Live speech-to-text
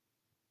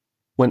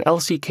When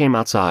Elsie came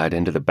outside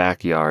into the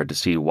backyard to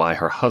see why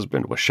her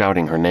husband was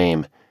shouting her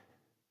name,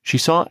 she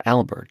saw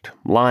Albert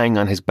lying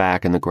on his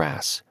back in the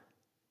grass,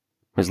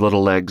 his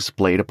little legs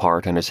splayed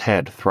apart and his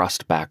head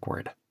thrust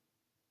backward.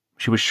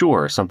 She was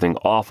sure something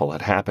awful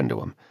had happened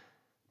to him,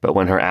 but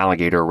when her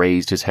alligator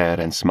raised his head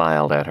and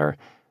smiled at her,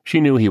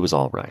 she knew he was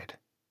all right.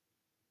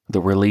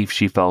 The relief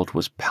she felt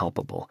was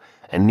palpable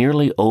and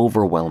nearly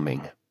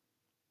overwhelming.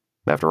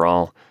 After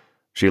all,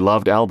 she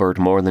loved Albert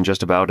more than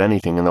just about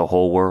anything in the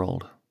whole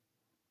world.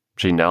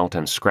 She knelt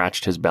and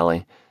scratched his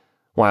belly,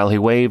 while he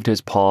waved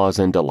his paws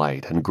in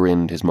delight and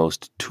grinned his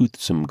most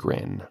toothsome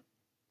grin.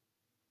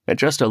 At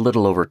just a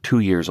little over 2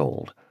 years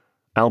old,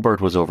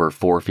 Albert was over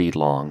 4 feet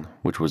long,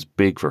 which was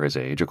big for his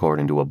age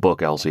according to a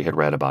book Elsie had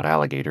read about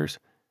alligators.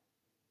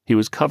 He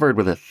was covered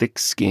with a thick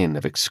skin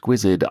of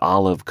exquisite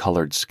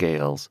olive-colored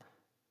scales,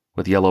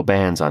 with yellow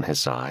bands on his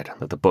side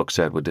that the book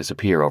said would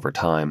disappear over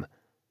time.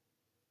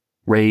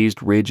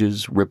 Raised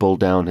ridges rippled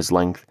down his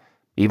length,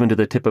 even to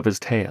the tip of his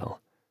tail,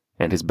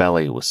 and his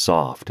belly was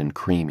soft and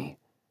creamy.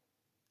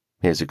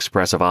 His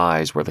expressive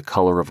eyes were the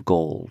color of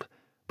gold,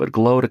 but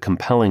glowed a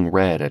compelling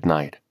red at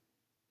night.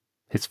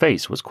 His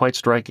face was quite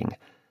striking,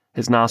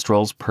 his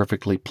nostrils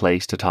perfectly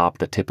placed atop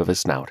the tip of his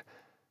snout,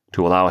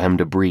 to allow him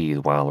to breathe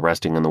while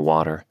resting in the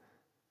water,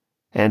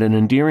 and an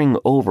endearing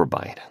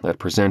overbite that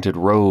presented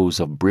rows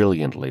of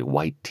brilliantly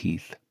white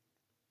teeth.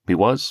 He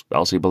was,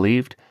 Elsie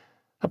believed,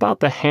 about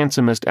the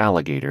handsomest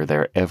alligator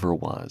there ever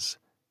was.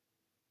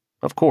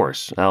 Of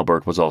course,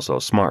 Albert was also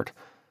smart.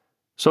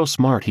 So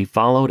smart he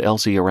followed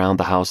Elsie around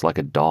the house like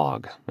a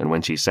dog, and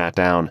when she sat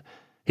down,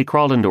 he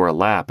crawled into her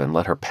lap and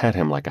let her pet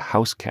him like a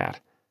house cat.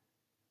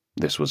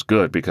 This was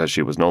good because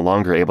she was no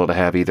longer able to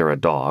have either a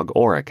dog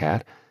or a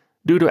cat,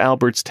 due to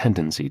Albert's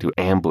tendency to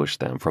ambush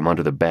them from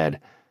under the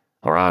bed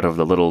or out of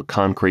the little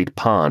concrete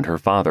pond her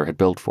father had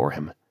built for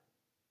him.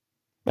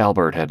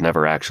 Albert had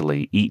never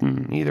actually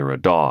eaten either a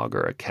dog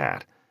or a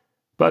cat,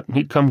 but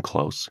he'd come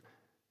close,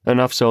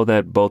 enough so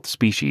that both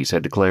species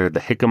had declared the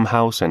Hickam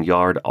house and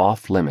yard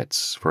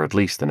off-limits for at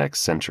least the next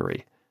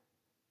century.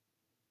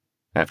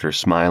 After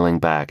smiling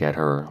back at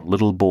her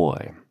little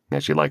boy,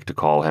 as she liked to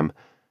call him,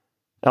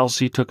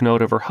 Elsie took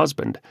note of her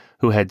husband,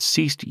 who had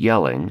ceased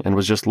yelling and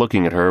was just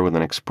looking at her with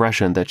an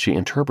expression that she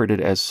interpreted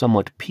as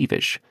somewhat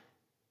peevish.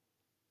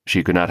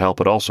 She could not help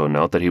but also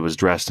note that he was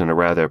dressed in a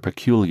rather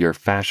peculiar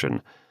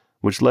fashion,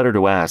 which led her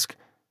to ask,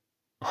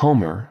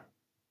 "Homer,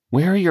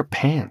 where are your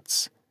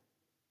pants?"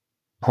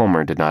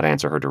 Homer did not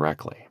answer her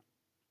directly.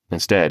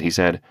 Instead, he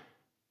said,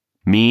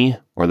 "Me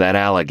or that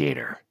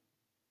alligator?"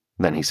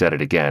 Then he said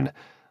it again,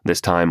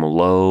 this time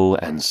low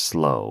and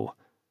slow.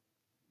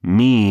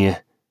 "Me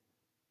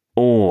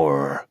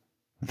or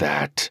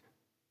that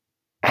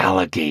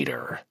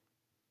alligator?"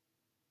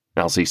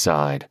 Elsie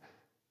sighed.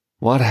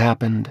 "What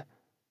happened?"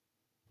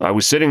 "I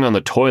was sitting on the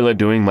toilet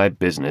doing my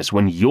business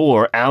when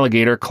your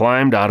alligator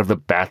climbed out of the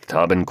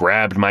bathtub and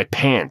grabbed my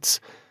pants.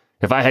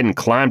 If I hadn't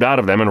climbed out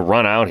of them and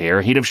run out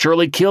here, he'd have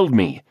surely killed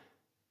me."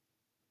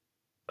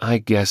 "I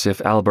guess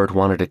if Albert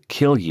wanted to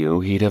kill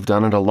you, he'd have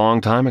done it a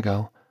long time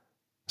ago.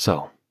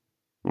 So,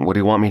 what do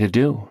you want me to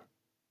do?"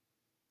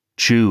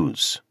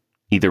 "Choose.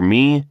 Either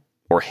me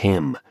or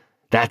him.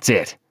 That's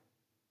it."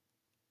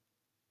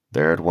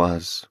 There it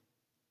was.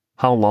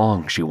 How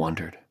long, she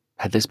wondered,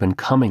 had this been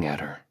coming at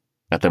her?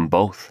 At them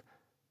both?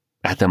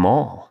 At them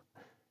all?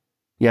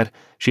 Yet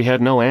she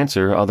had no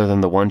answer other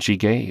than the one she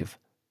gave.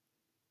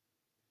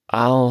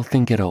 "I'll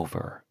think it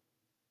over."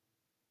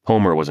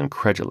 Homer was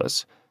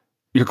incredulous.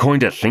 "You're going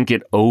to think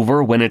it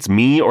over when it's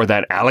me or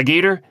that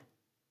alligator?"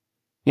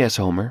 "Yes,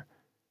 Homer.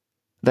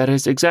 That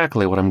is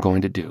exactly what I'm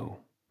going to do,"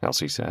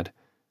 Elsie said,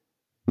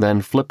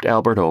 then flipped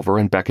Albert over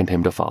and beckoned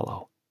him to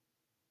follow.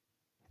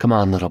 "Come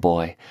on, little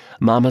boy.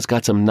 Mama's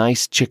got some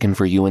nice chicken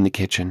for you in the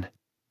kitchen."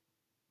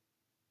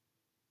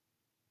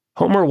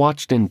 Homer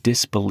watched in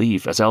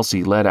disbelief as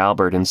Elsie led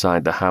Albert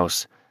inside the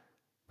house.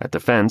 At the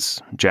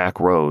fence, Jack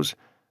Rose,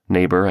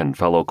 neighbor and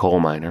fellow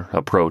coal miner,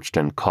 approached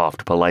and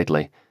coughed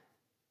politely.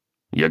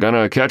 "You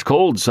gonna catch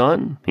cold,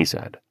 son," he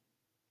said.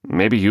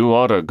 "Maybe you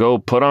ought to go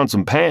put on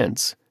some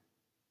pants."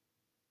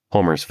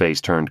 Homer's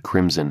face turned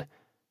crimson.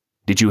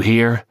 "Did you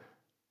hear?"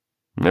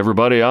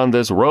 "Everybody on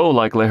this row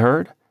likely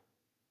heard."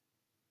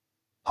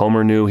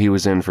 Homer knew he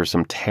was in for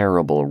some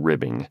terrible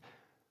ribbing.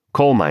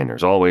 Coal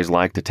miners always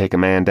liked to take a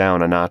man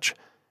down a notch,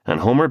 and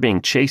Homer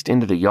being chased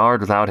into the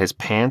yard without his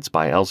pants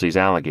by Elsie's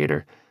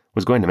alligator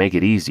was going to make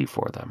it easy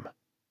for them.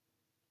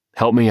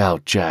 "Help me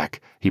out,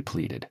 Jack," he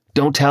pleaded.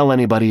 "Don't tell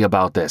anybody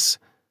about this."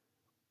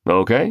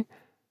 "Okay,"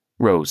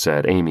 Rose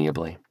said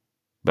amiably.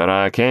 "But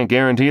I can't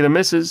guarantee the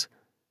missus."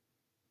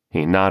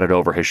 He nodded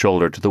over his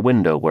shoulder to the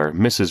window where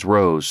Mrs.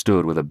 Rose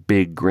stood with a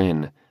big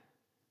grin.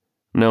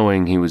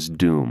 Knowing he was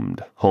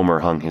doomed,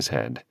 Homer hung his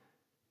head.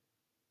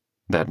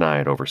 That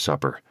night over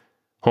supper,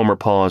 Homer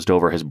paused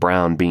over his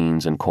brown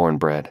beans and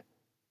cornbread.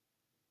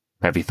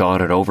 "Have you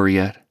thought it over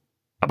yet?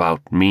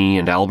 About me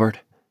and Albert?"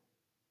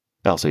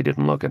 Elsie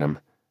didn't look at him.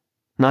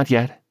 "Not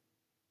yet."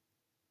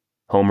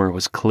 Homer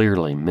was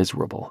clearly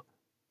miserable.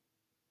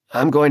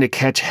 I'm going to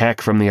catch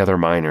heck from the other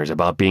miners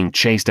about being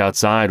chased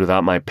outside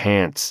without my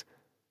pants."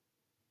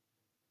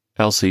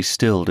 Elsie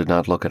still did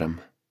not look at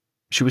him.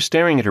 She was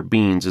staring at her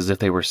beans as if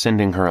they were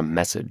sending her a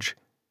message.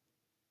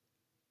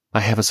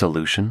 "I have a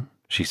solution,"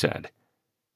 she said.